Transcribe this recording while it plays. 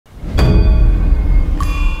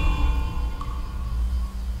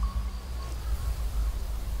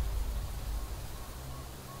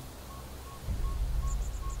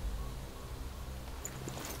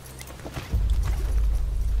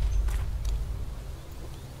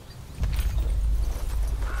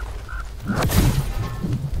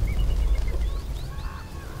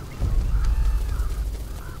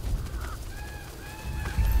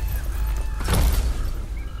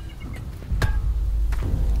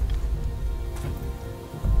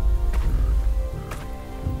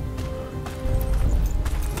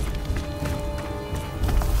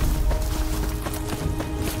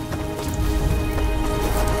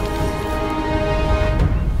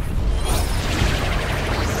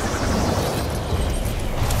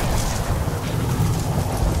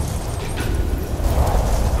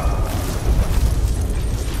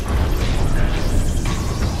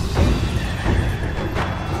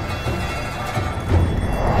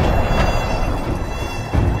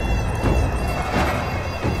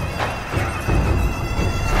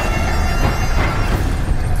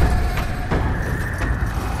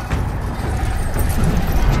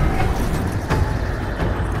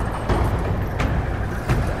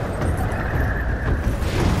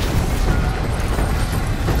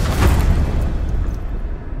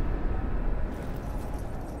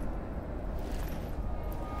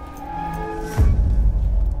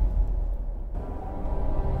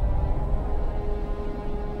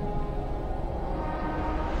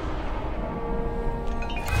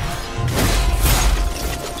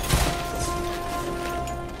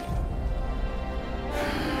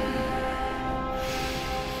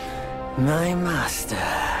My master.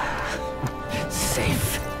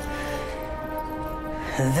 Safe.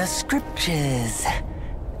 The scriptures.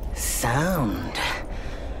 Sound.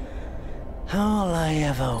 All I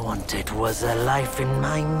ever wanted was a life in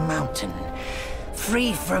my mountain,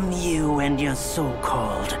 free from you and your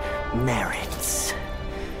so-called merits.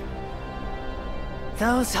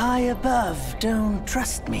 Those high above don't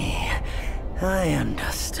trust me. I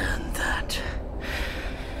understand that.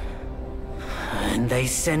 And they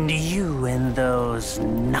send you and those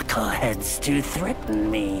knuckleheads to threaten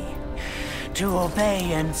me. To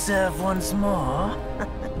obey and serve once more.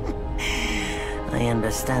 I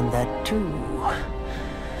understand that too.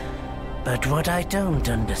 But what I don't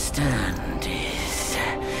understand is...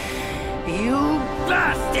 you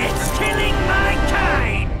bastards killing my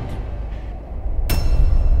kind!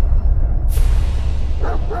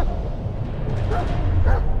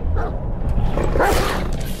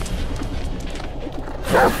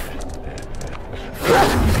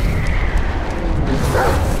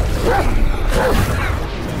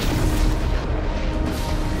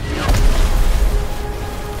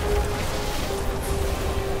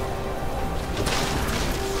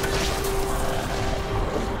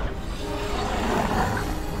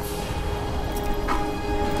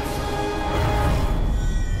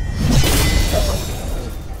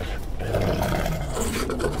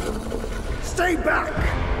 Stay back!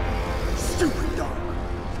 Stupid dog!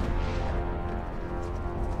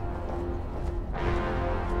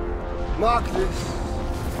 Mark this.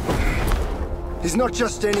 He's not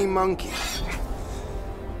just any monkey.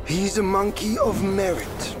 He's a monkey of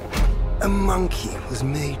merit. A monkey was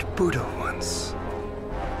made Buddha once.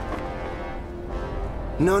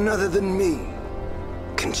 None other than me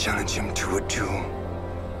can challenge him to a duel.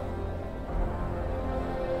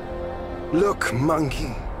 Look,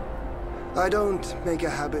 monkey. I don't make a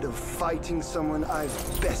habit of fighting someone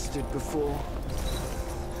I've bested before.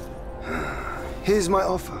 Here's my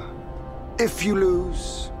offer. If you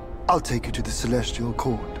lose, I'll take you to the Celestial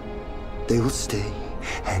Court. They will stay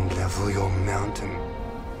and level your mountain.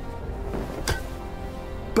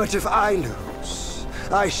 But if I lose,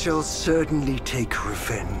 I shall certainly take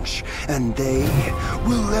revenge, and they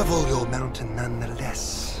will level your mountain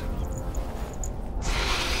nonetheless.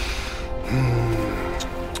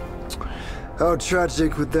 How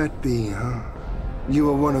tragic would that be, huh? You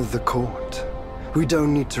are one of the court. We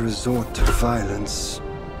don't need to resort to violence.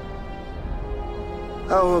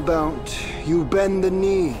 How about you bend the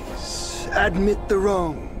knees, admit the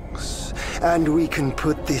wrongs, and we can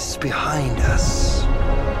put this behind us?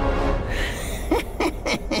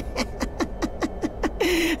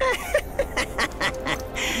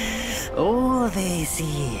 All these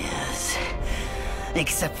years,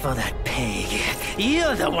 except for that pig,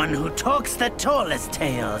 you're the one who talks the tallest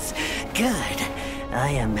tales. Good, I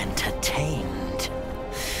am entertained.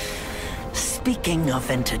 Speaking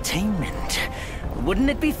of entertainment, wouldn't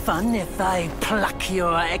it be fun if I pluck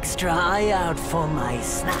your extra eye out for my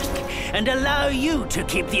snack and allow you to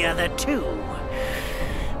keep the other two?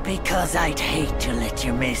 Because I'd hate to let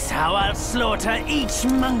you miss how I'll slaughter each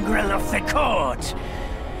mongrel of the court.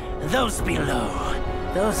 Those below,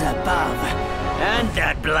 those above, and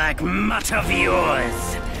that black mutt of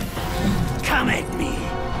yours. Come at me,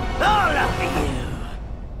 all of you.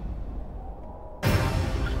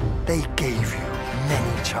 They gave you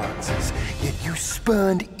many chances, yet you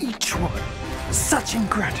spurned each one. Such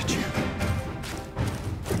ingratitude.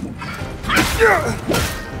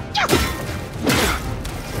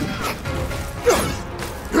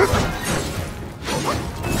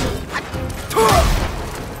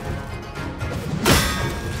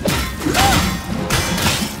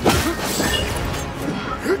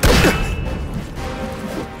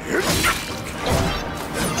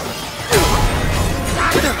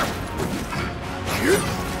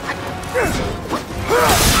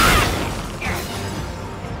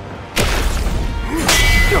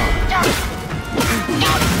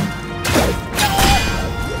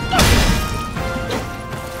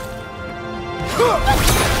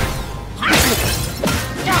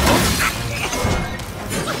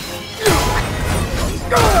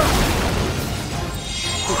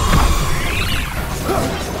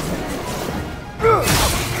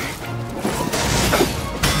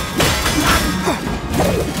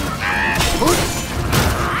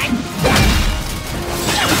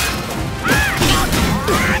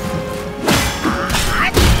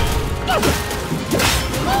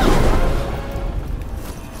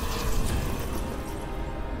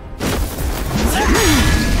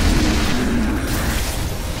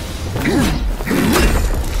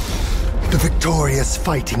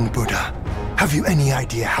 Fighting Buddha Have you any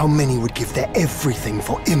idea how many would give their everything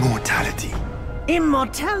for immortality?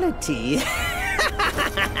 Immortality?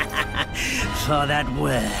 For that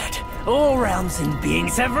word, all realms and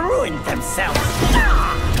beings have ruined themselves.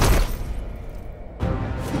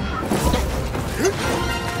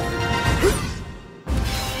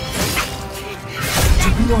 To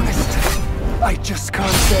be honest, I just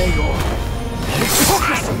can't say your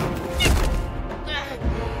hypocrisy.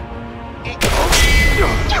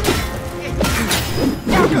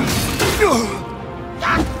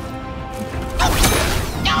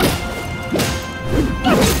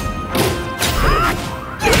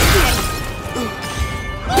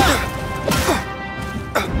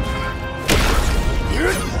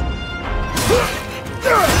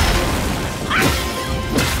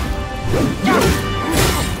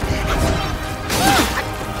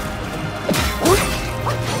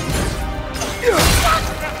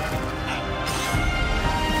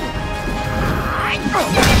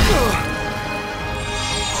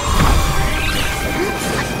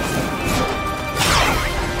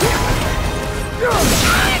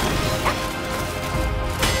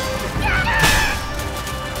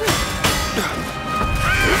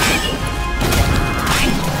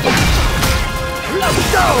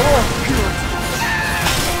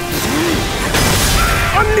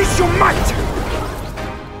 Unleash your might!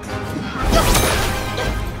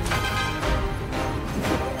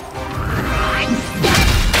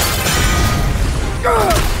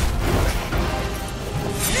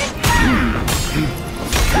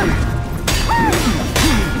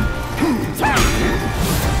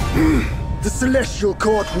 The Celestial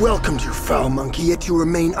Court welcomed you, foul monkey, yet you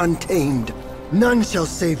remain untamed. None shall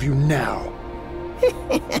save you now.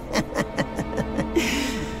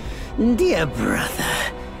 Dear brother,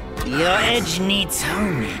 your edge needs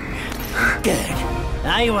honing. Good.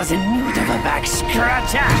 I was in need of a back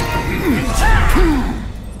scratcher.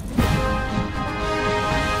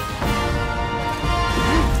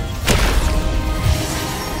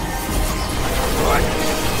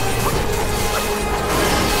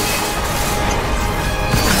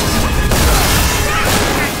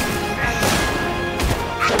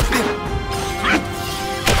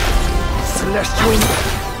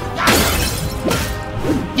 Celestial.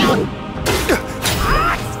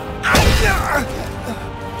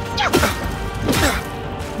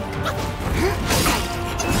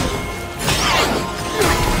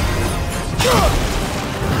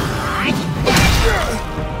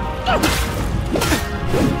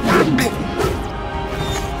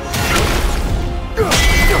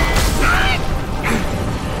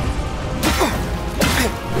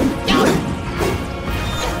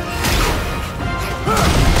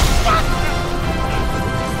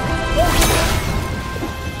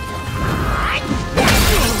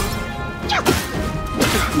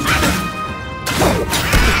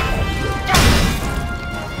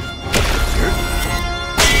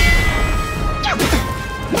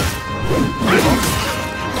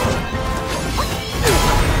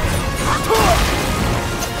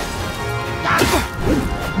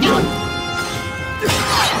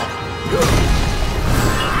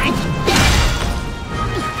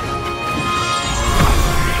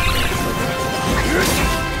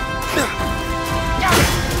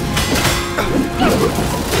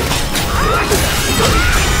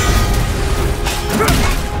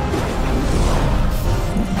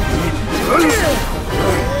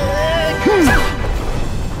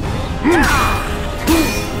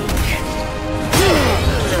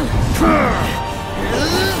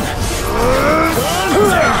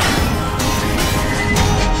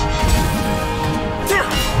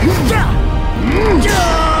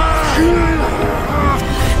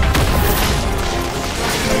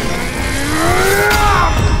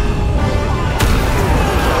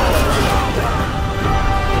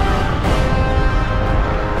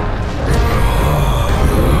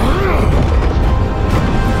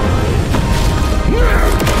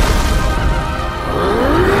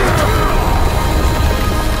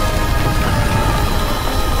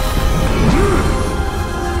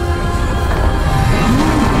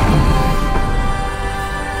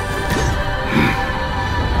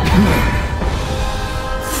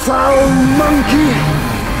 Foul monkey!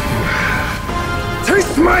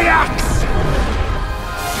 Taste my axe!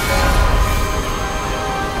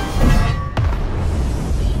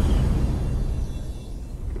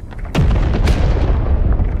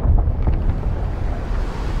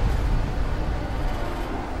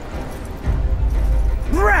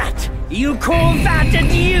 Brat! You call that a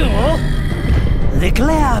duel? The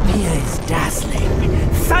glare up here is dazzling.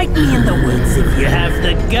 Fight me in the woods if you have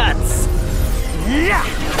the guts.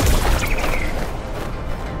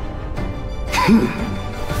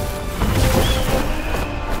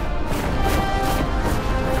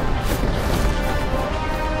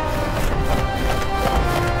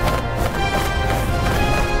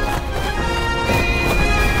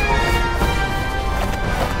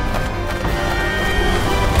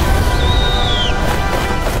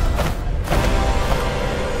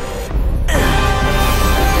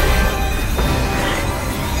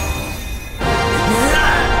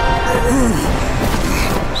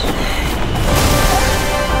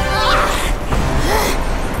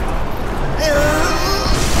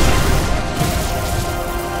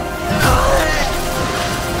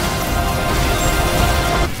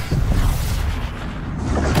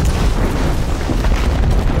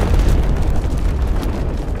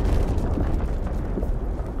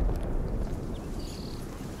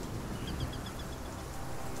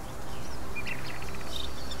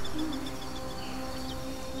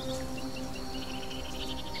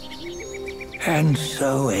 And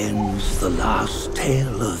so ends the last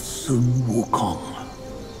tale of Sun Wukong.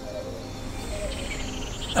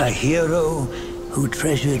 A hero who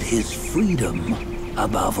treasured his freedom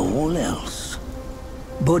above all else.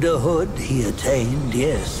 Buddhahood he attained,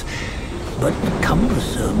 yes, but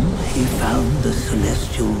cumbersome he found the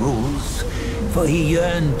celestial rules, for he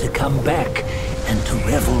yearned to come back and to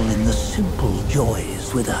revel in the simple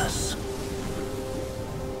joys with us.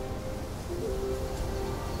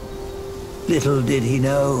 Little did he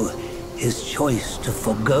know, his choice to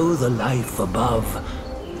forgo the life above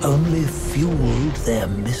only fueled their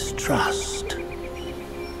mistrust.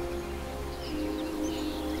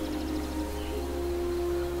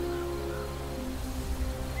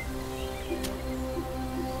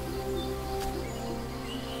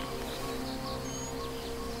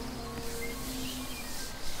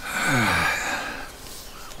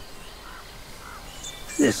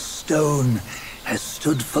 This stone has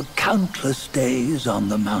stood for countless days on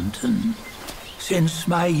the mountain. Since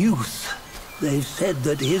my youth, they've said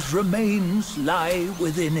that his remains lie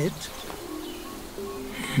within it.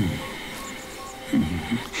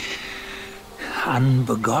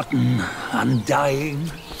 Unbegotten,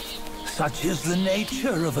 undying, such is the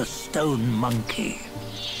nature of a stone monkey.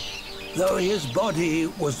 Though his body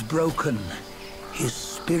was broken, his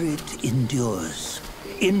spirit endures.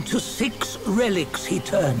 Into 6 relics he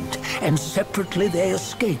turned, and separately they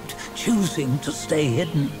escaped, choosing to stay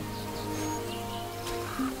hidden.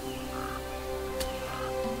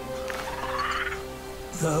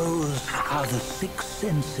 Those are the 6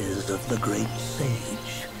 senses of the great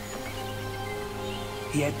sage.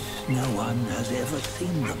 Yet no one has ever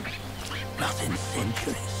seen them, not in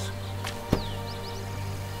centuries.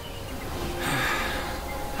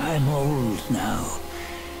 I'm old now.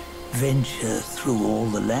 Venture through all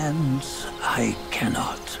the lands I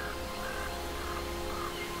cannot.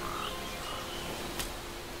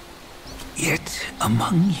 Yet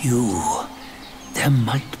among you, there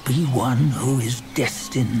might be one who is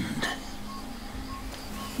destined.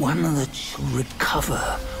 One that shall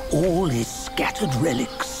recover all his scattered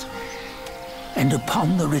relics. And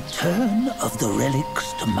upon the return of the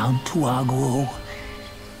relics to Mount Tuaguo,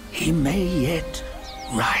 he may yet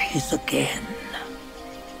rise again.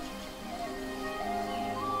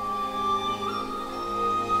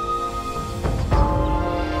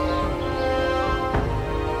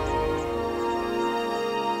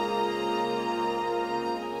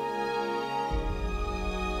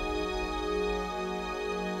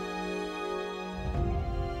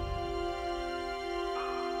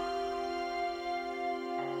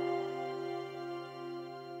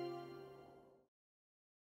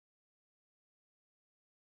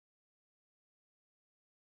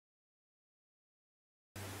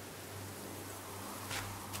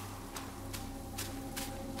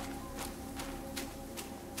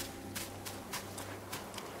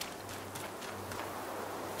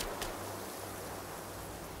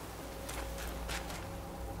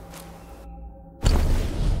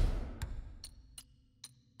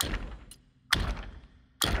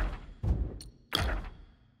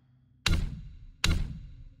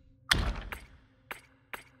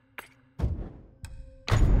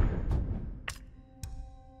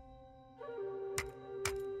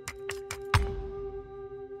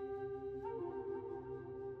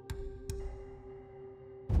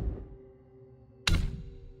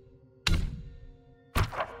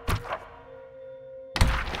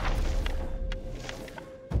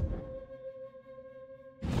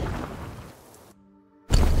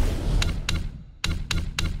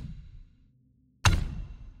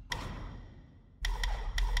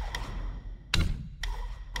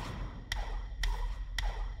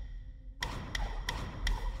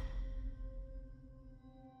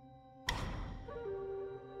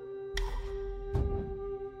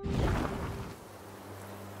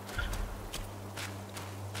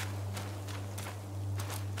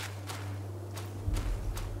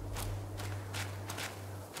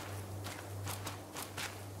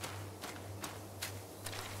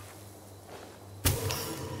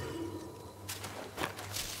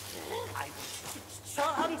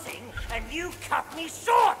 and you cut me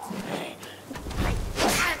short!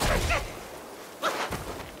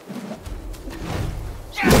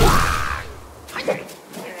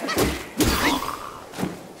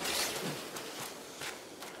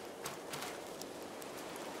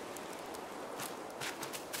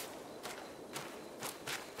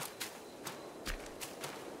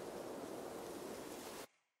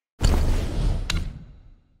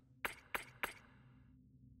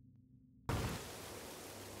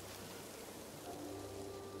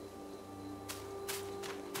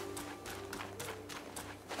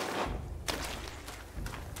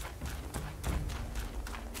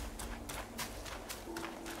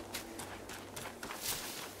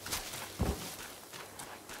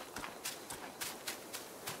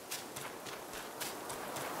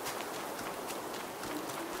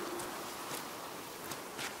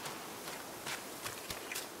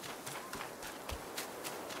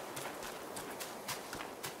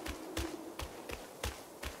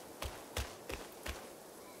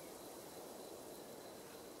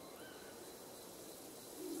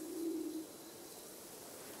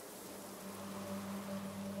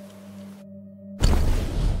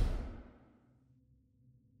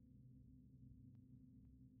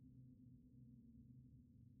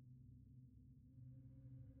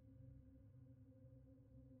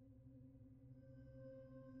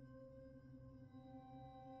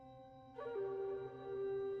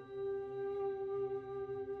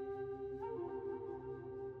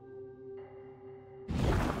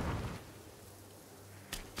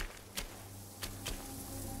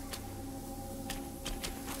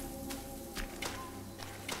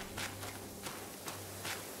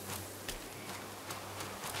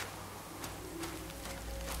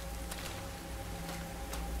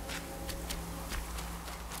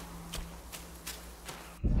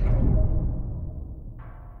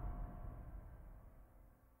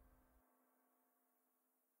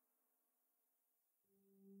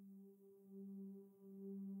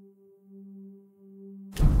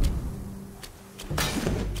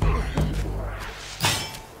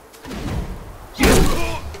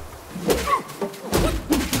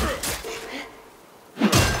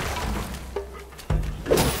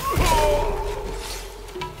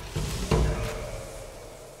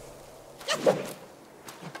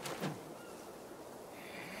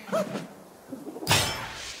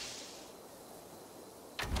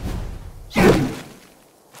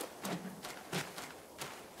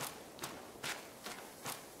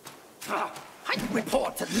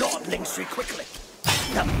 Report to Lord Lingstree quickly.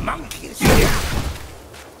 The monkey is here.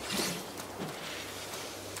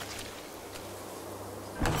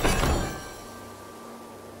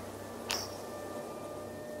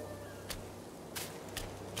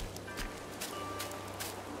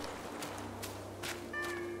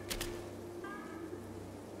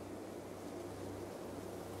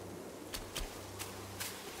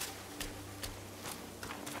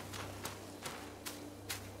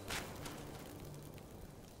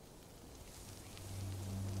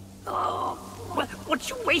 What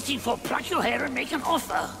you waiting for? Pluck your hair and make an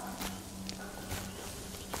offer.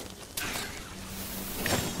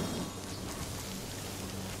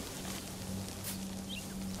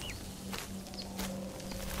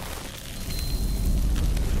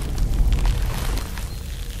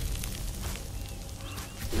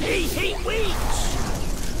 Hey, wait!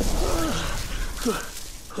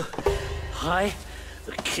 I,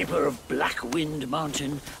 the keeper of Black Wind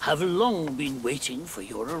Mountain, have long been waiting for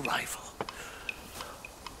your arrival.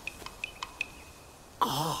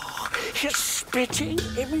 His spitting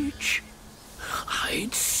image,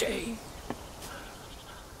 I'd say.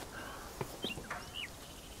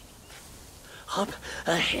 Up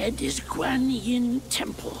ahead is Guan Yin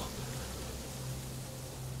Temple.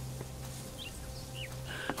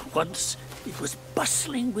 Once it was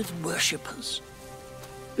bustling with worshippers,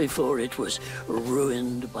 before it was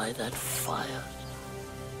ruined by that fire.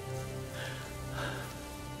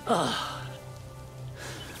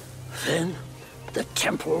 Then the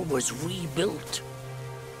temple was rebuilt.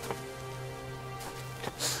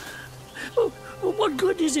 What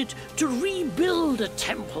good is it to rebuild a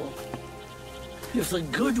temple if the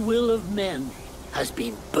goodwill of men has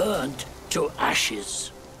been burned to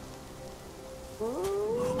ashes?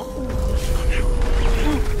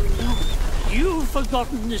 You've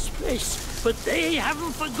forgotten this place, but they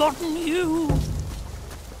haven't forgotten you.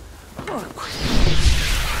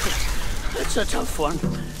 That's a tough one.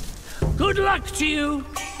 Good luck to you.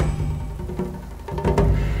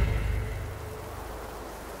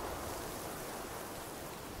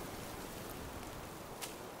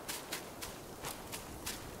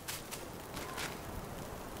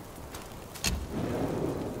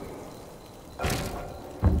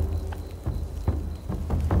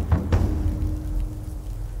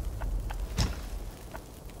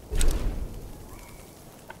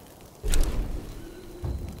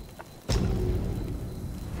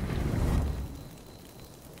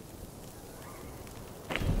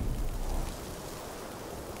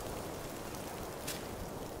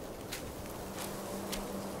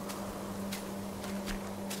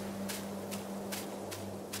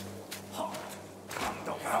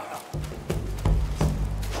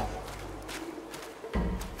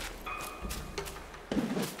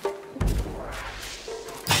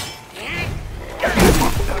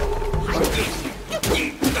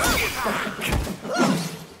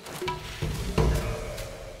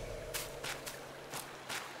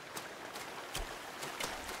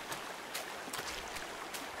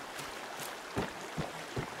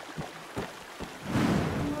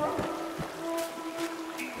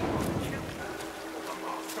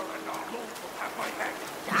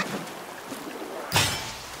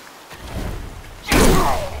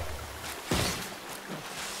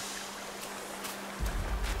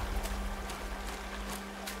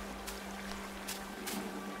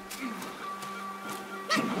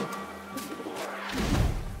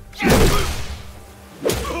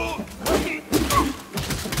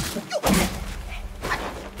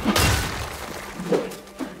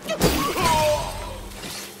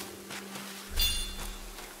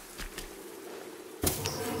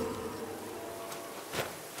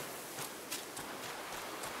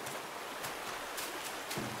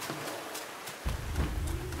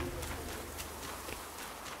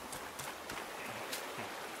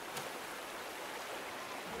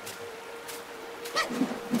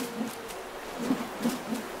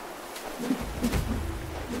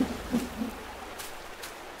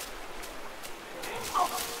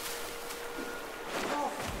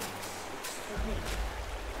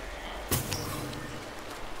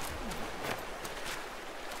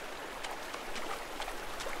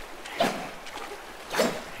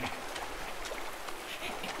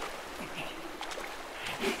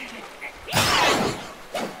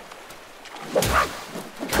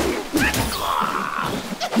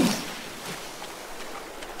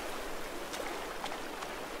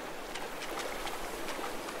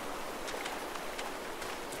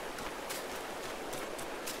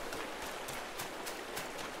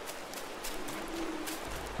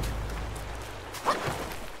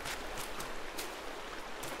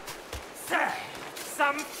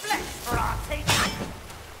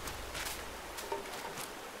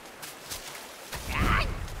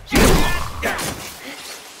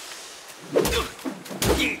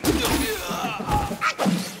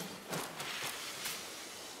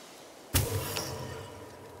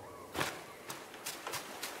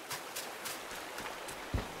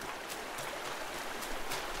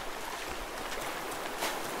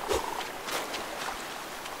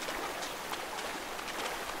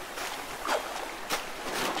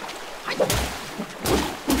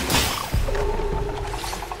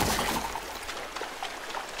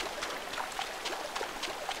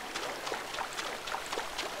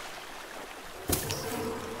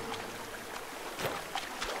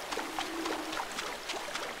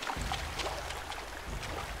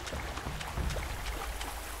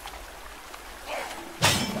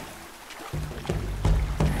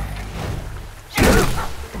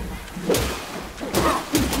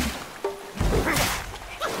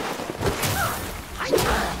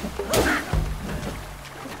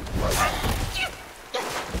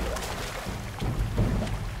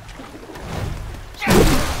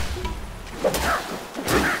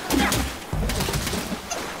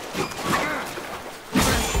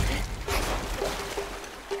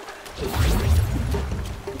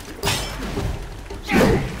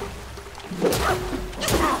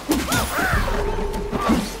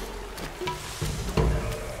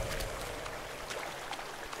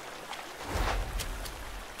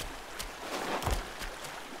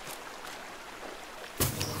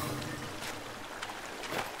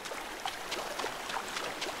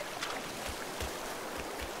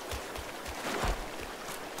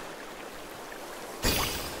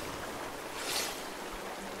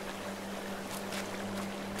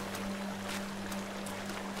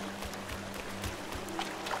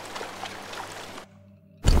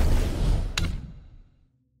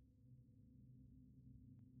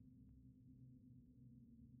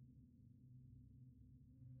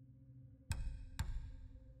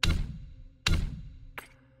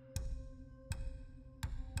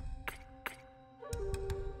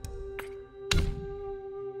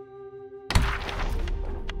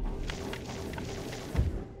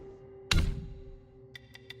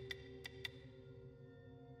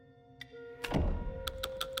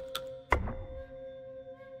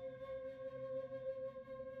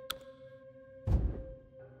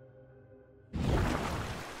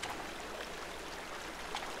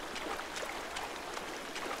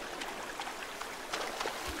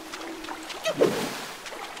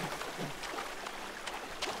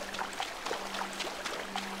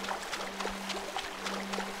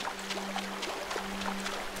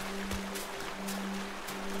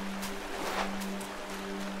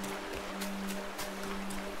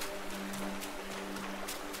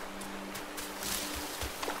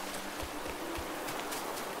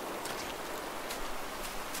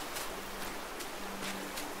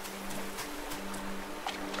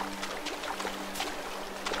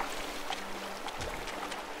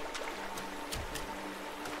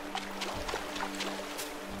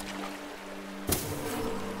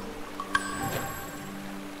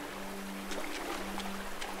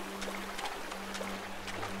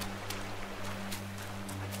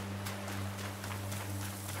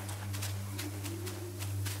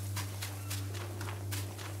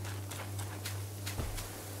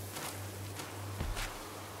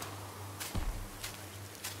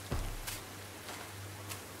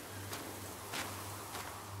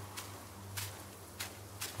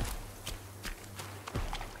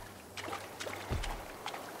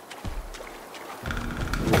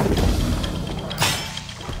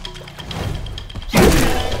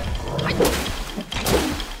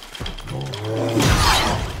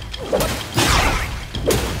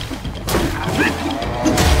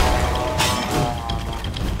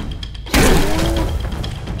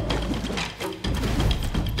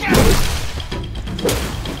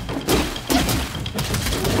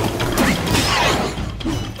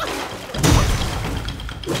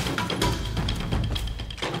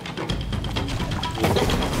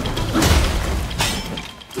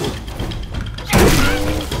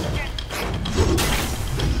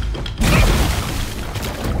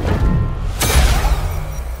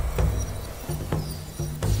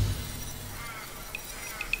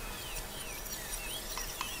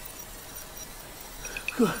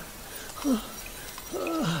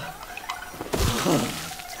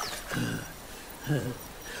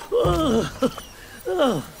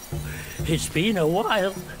 It's been a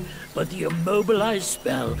while, but the immobilized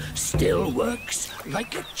spell still works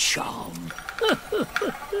like a charm.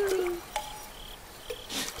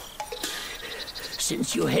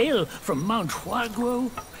 Since you hail from Mount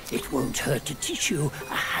Huaguo, it won't hurt to teach you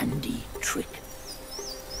a handy trick.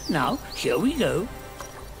 Now, here we go.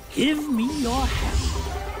 Give me your hand.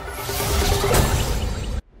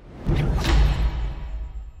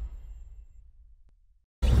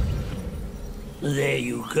 There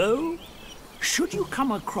you go. Should you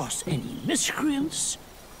come across any miscreants,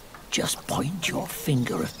 just point your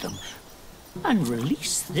finger at them and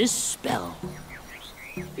release this spell.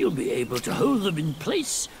 You'll be able to hold them in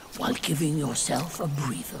place while giving yourself a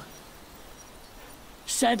breather.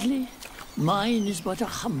 Sadly, mine is but a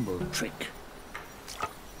humble trick.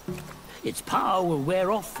 Its power will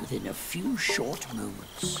wear off within a few short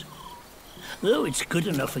moments. Though it's good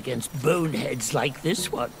enough against boneheads like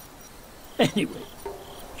this one. Anyway,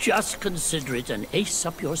 just consider it an ace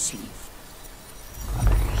up your sleeve.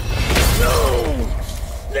 No!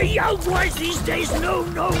 The young boys these days know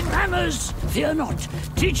no manners! Fear not,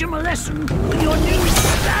 teach them a lesson with your new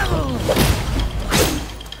spell!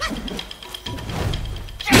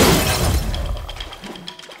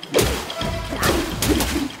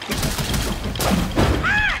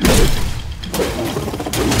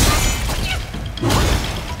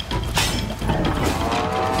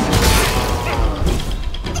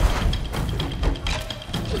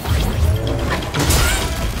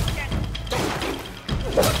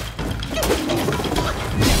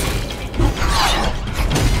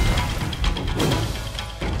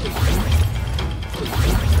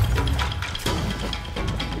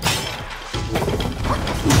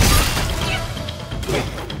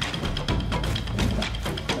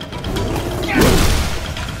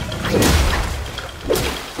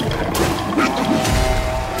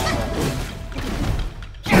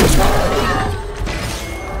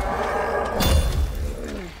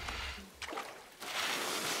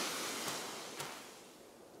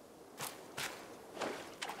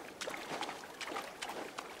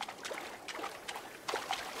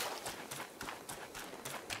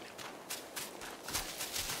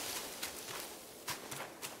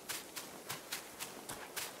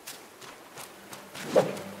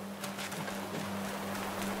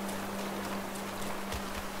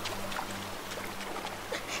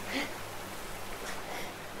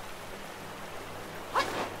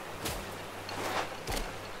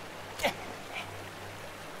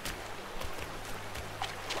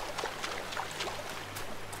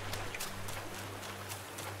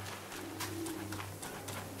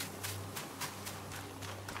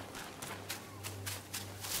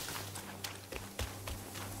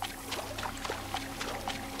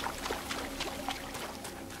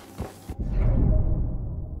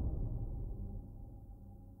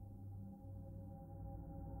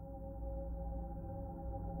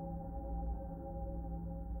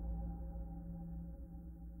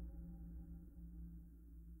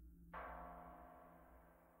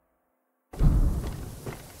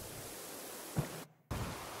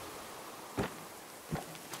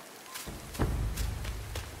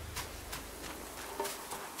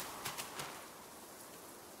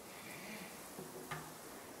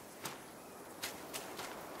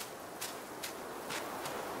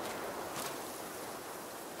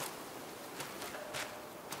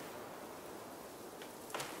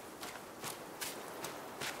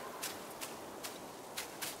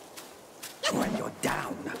 When you're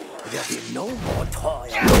down, there'll be no more toil.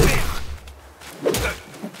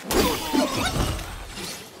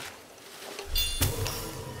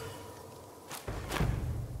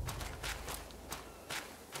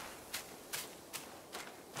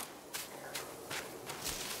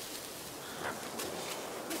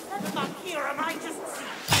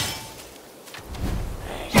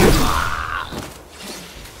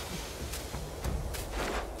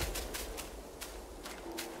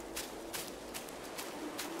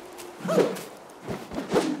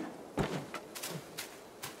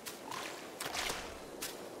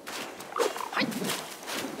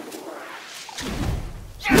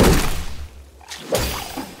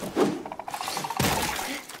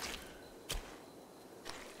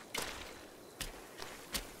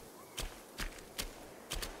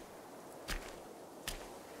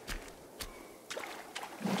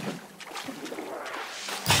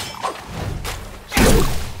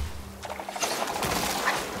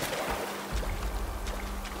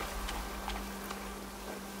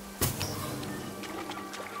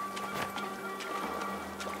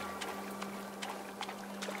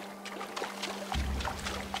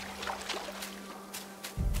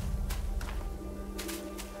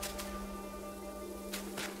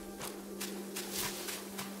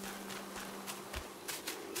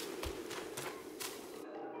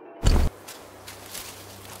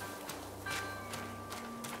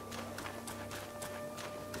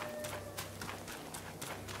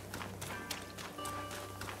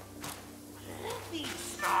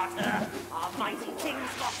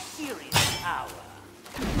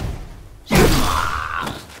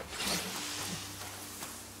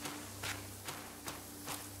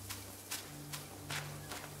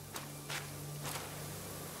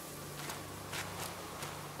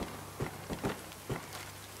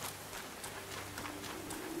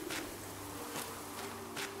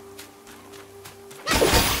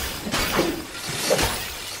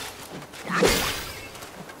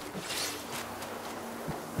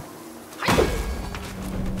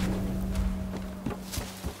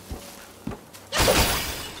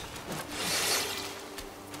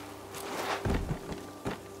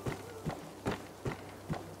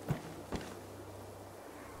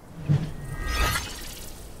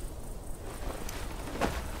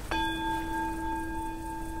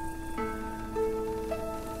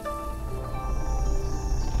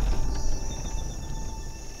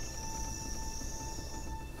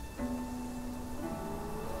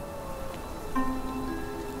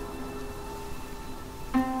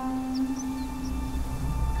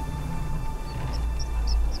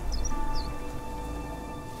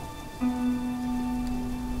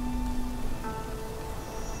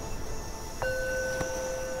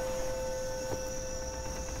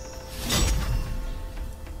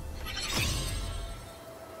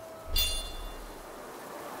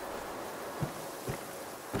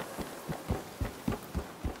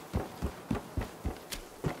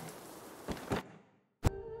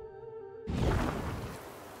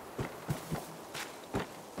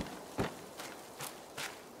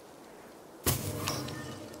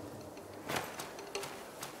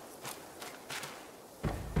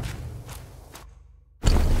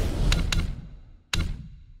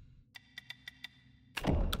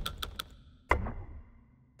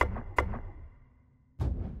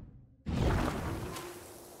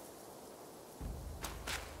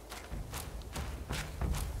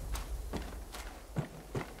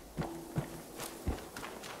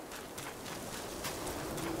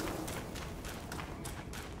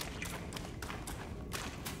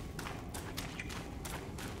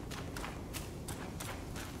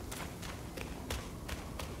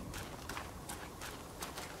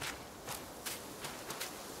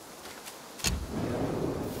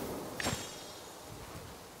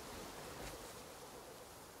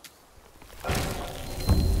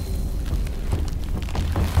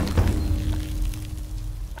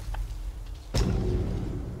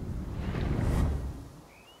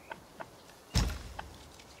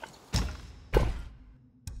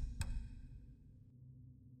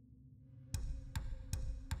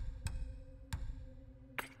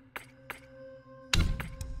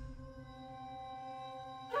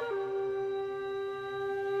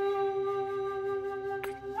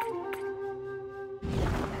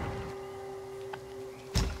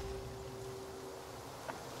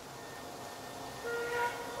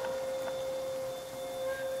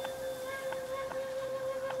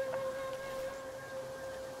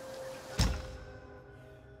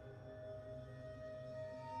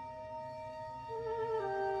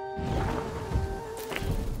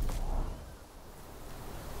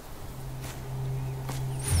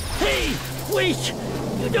 Wait!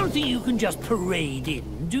 You don't think you can just parade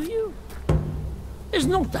in, do you? It's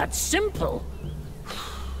not that simple.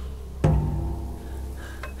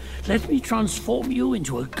 Let me transform you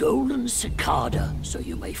into a golden cicada, so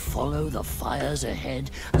you may follow the fires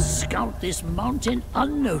ahead and scout this mountain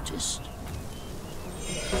unnoticed.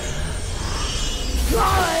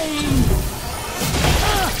 Fly!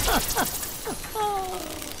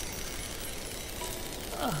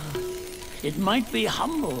 It might be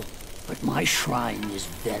humble, but my shrine is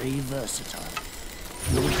very versatile.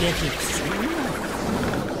 You'll get it soon.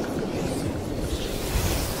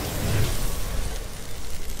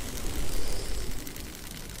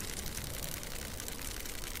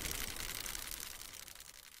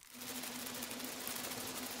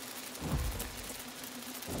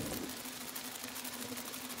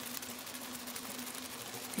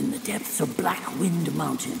 In the depths of Black Wind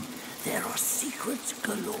Mountain, there are secrets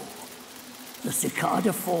galore. The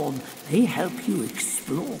cicada form may help you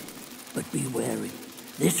explore, but be wary.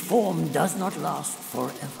 This form does not last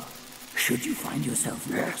forever. Should you find yourself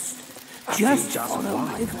lost, just follow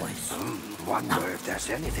my voice. Wonder if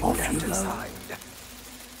there's anything off left you go. inside.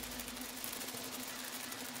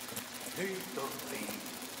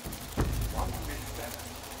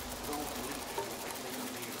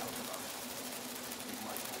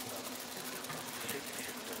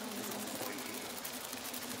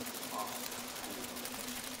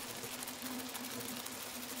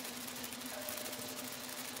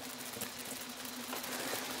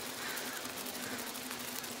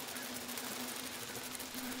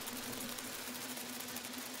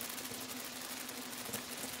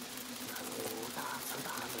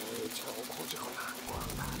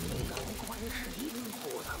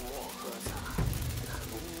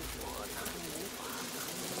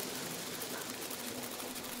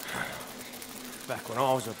 Back when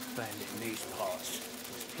I was a bandit in these parts,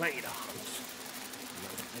 there was plenty to hunt. And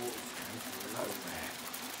those wolves came from nowhere.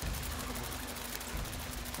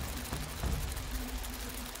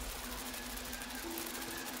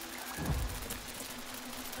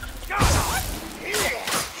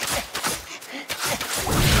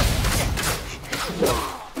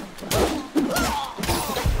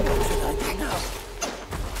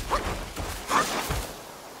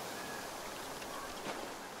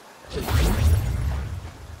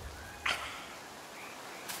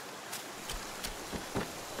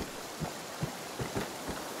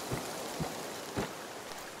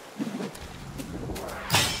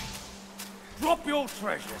 Drop your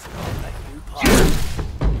treasures and I'll let you pass.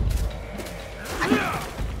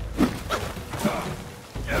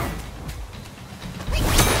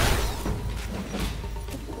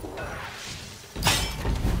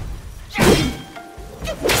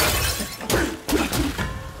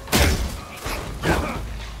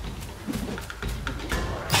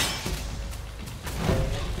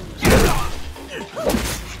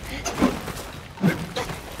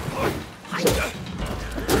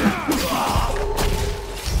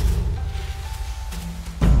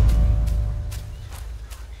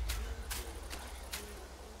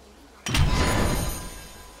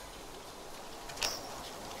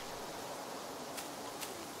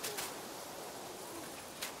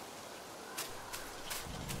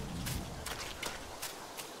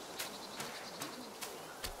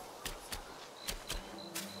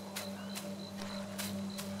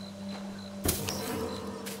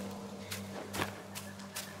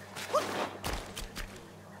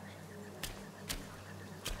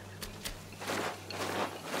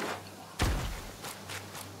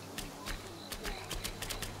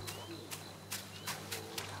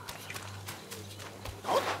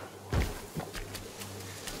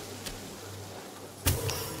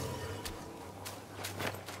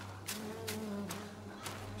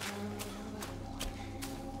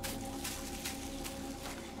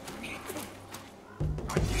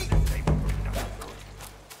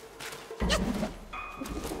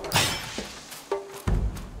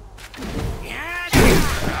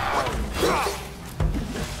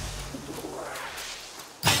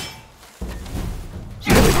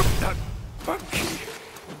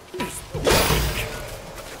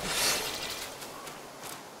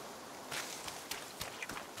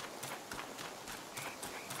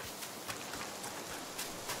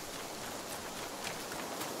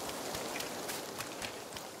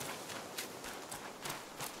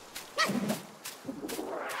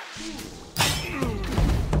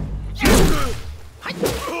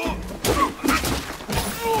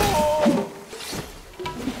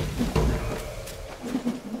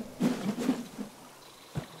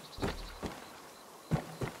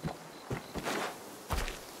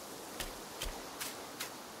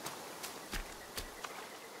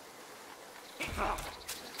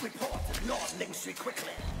 Report to Lord Lingshi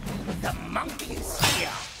quickly. The monkey's here.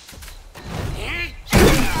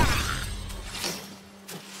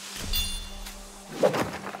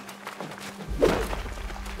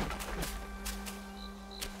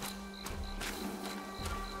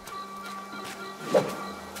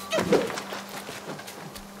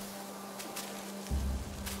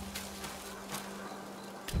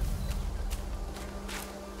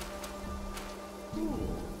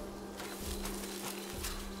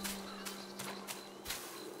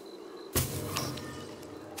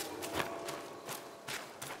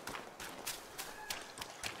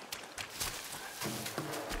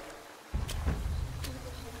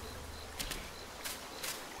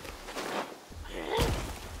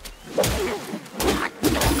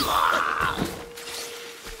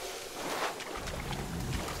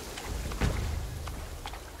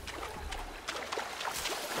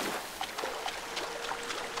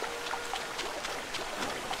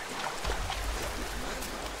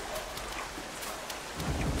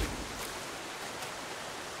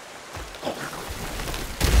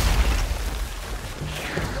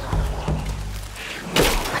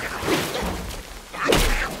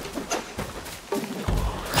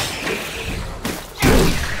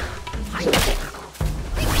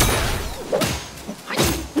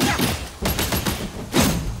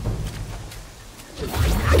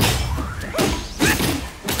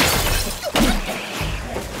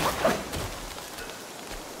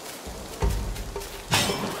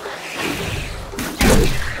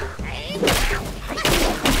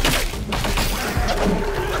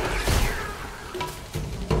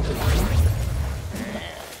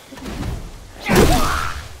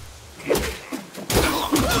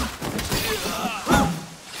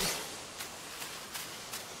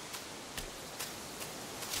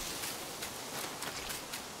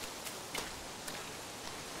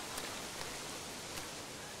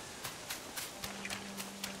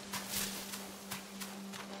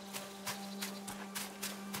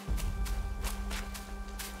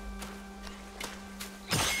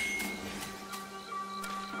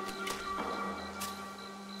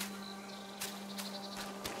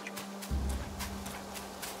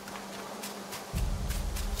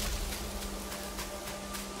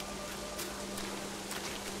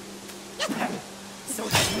 So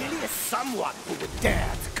there really is someone who would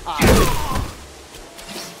dare to come.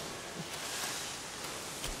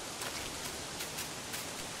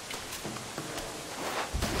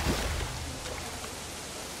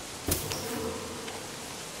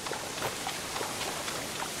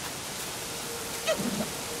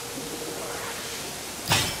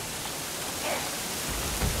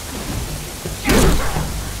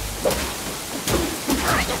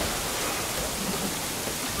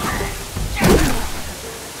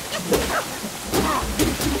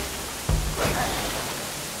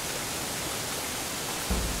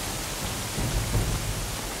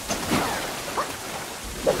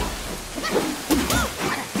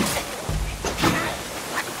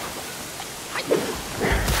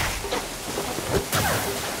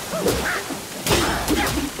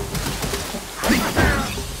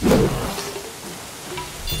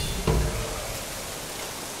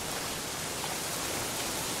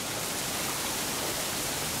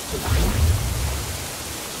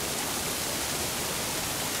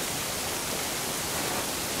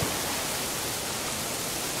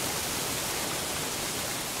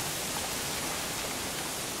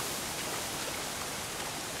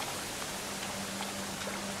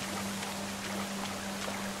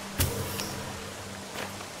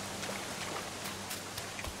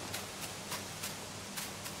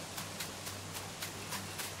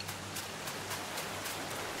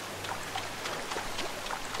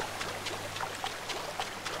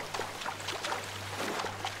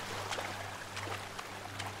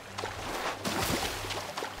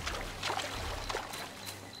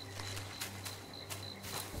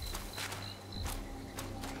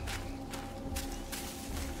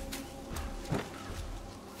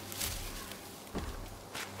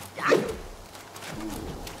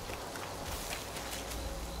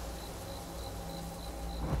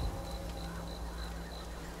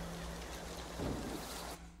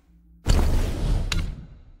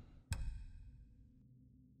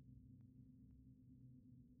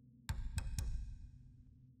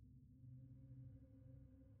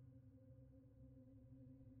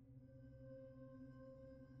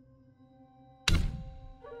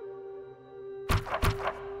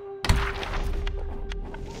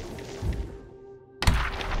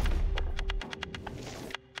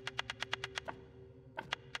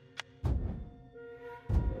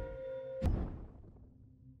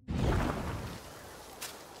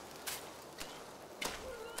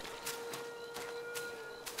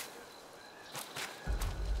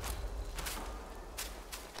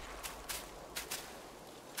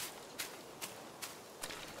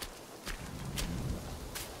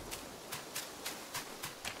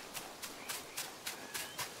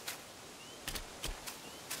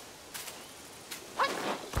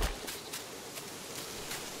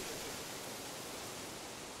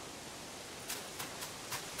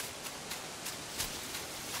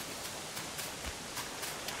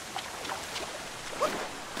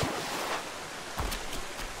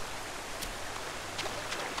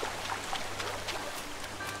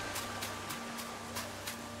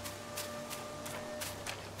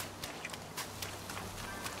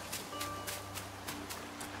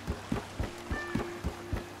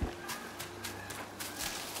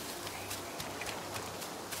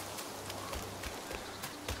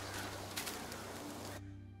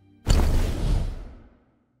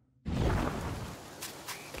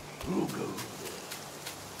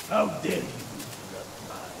 How dare you interrupt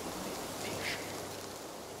my meditation?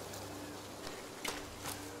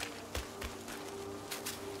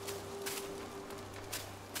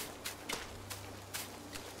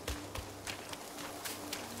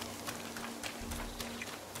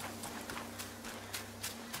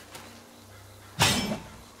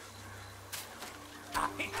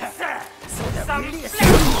 So there really is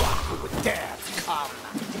someone who would dare to come.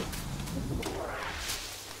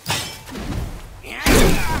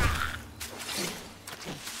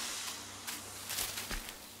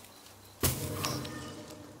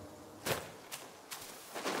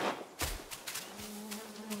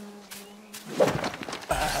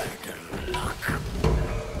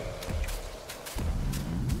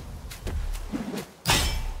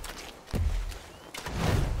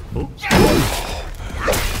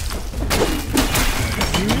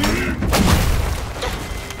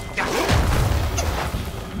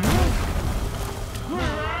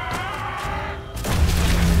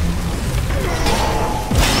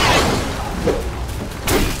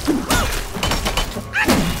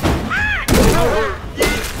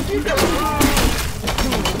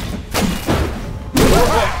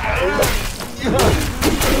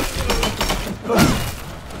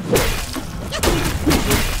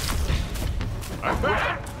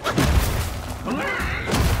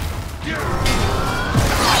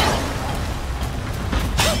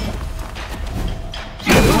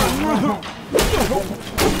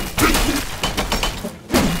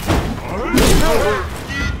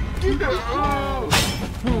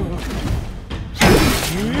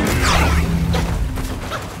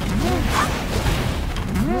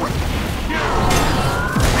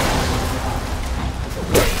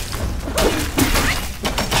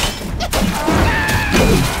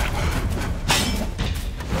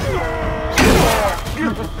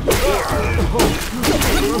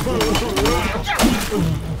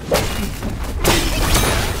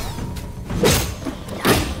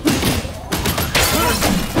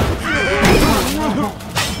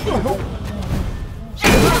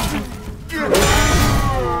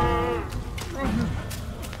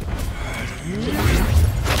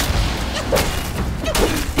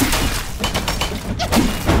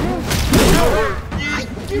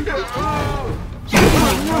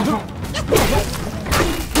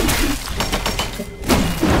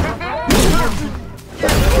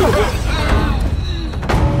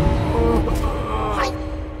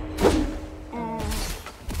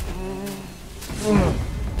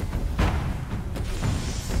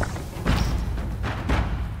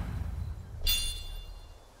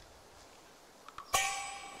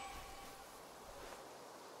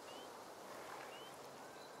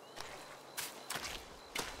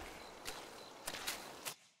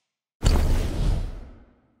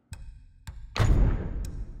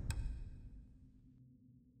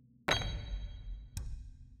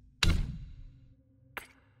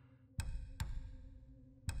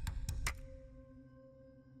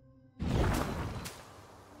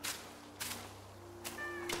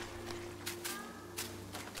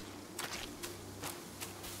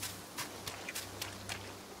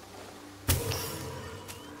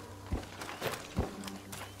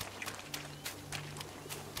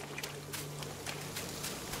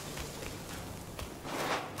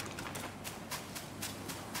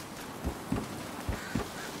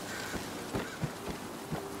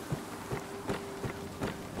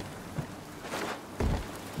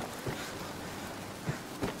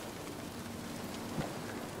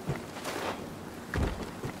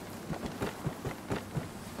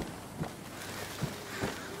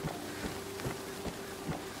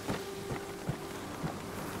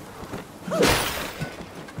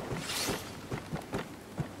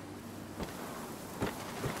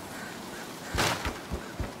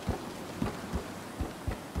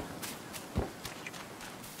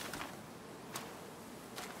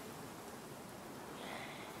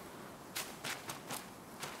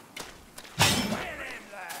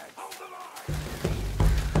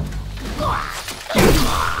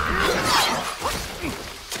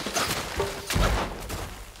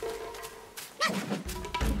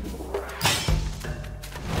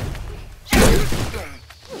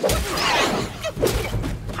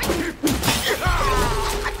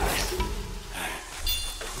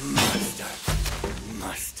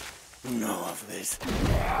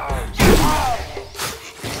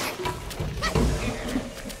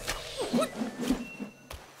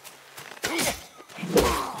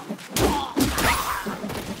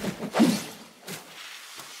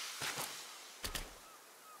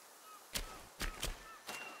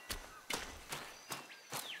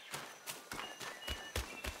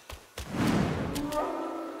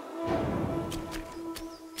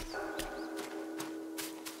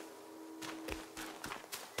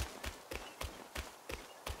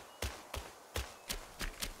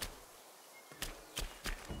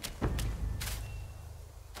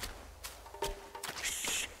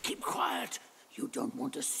 quiet. You don't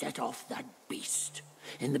want to set off that beast.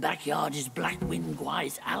 In the backyard is Blackwind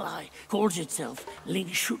Gwai's ally. Calls itself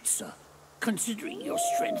Lingshutsa. Considering your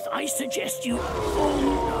strength, I suggest you...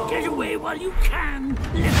 Oh, get away while you can,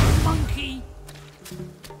 little monkey.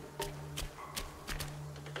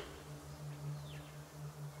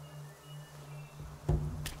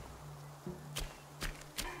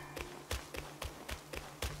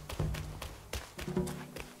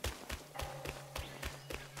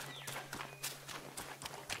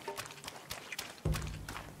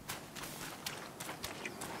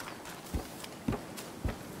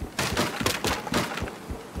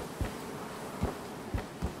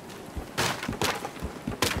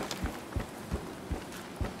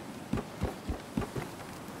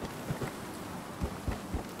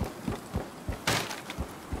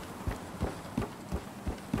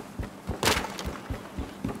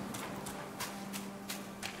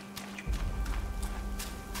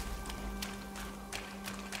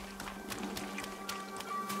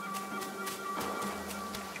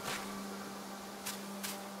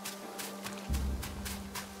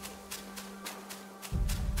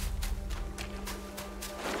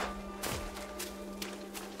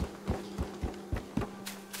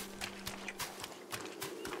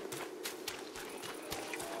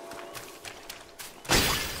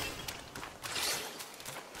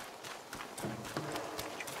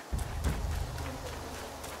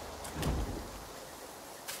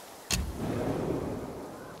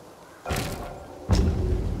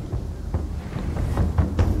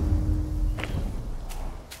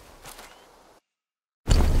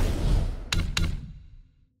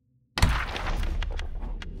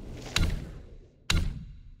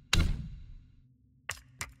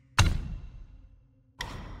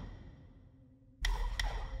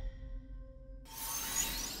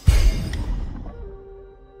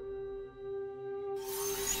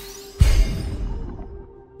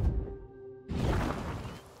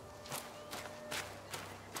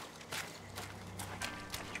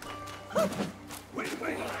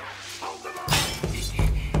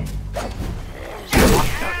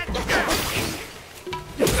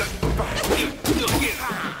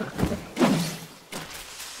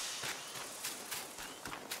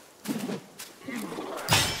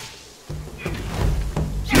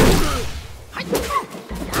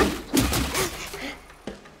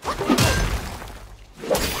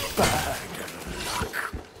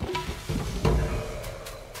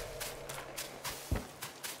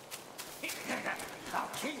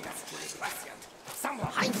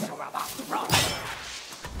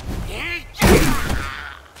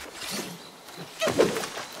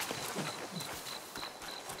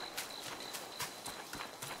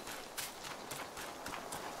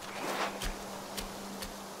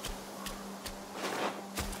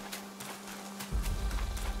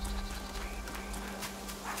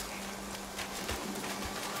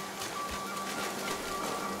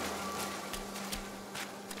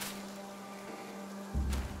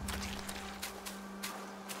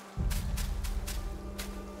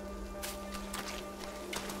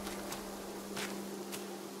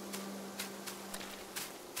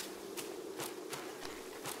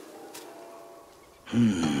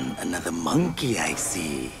 Another monkey, I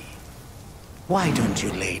see. Why don't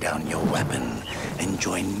you lay down your weapon and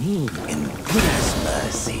join me in Buddha's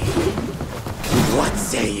mercy? What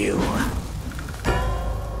say you?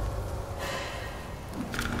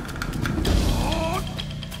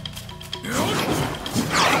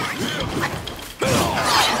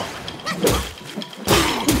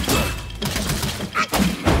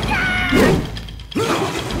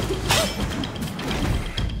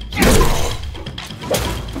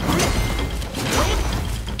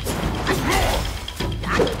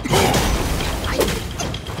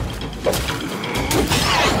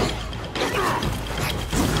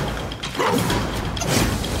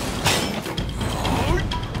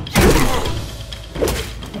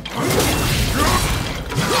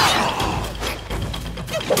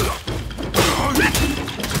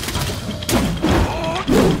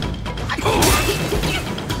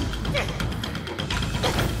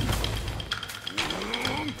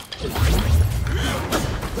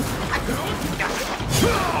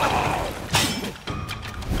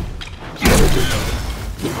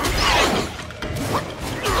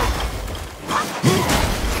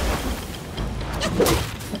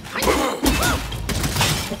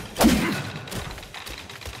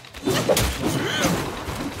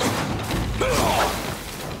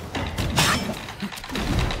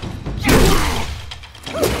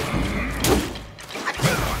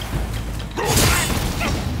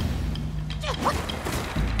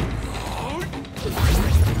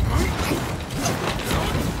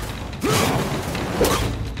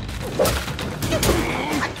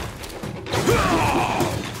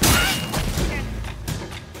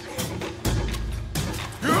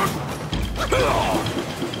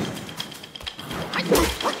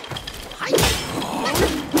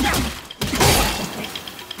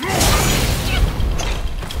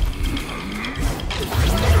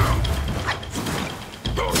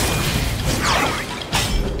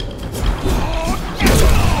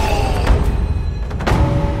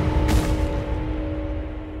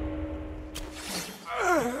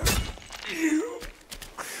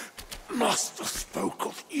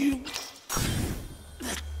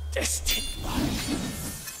 destiny.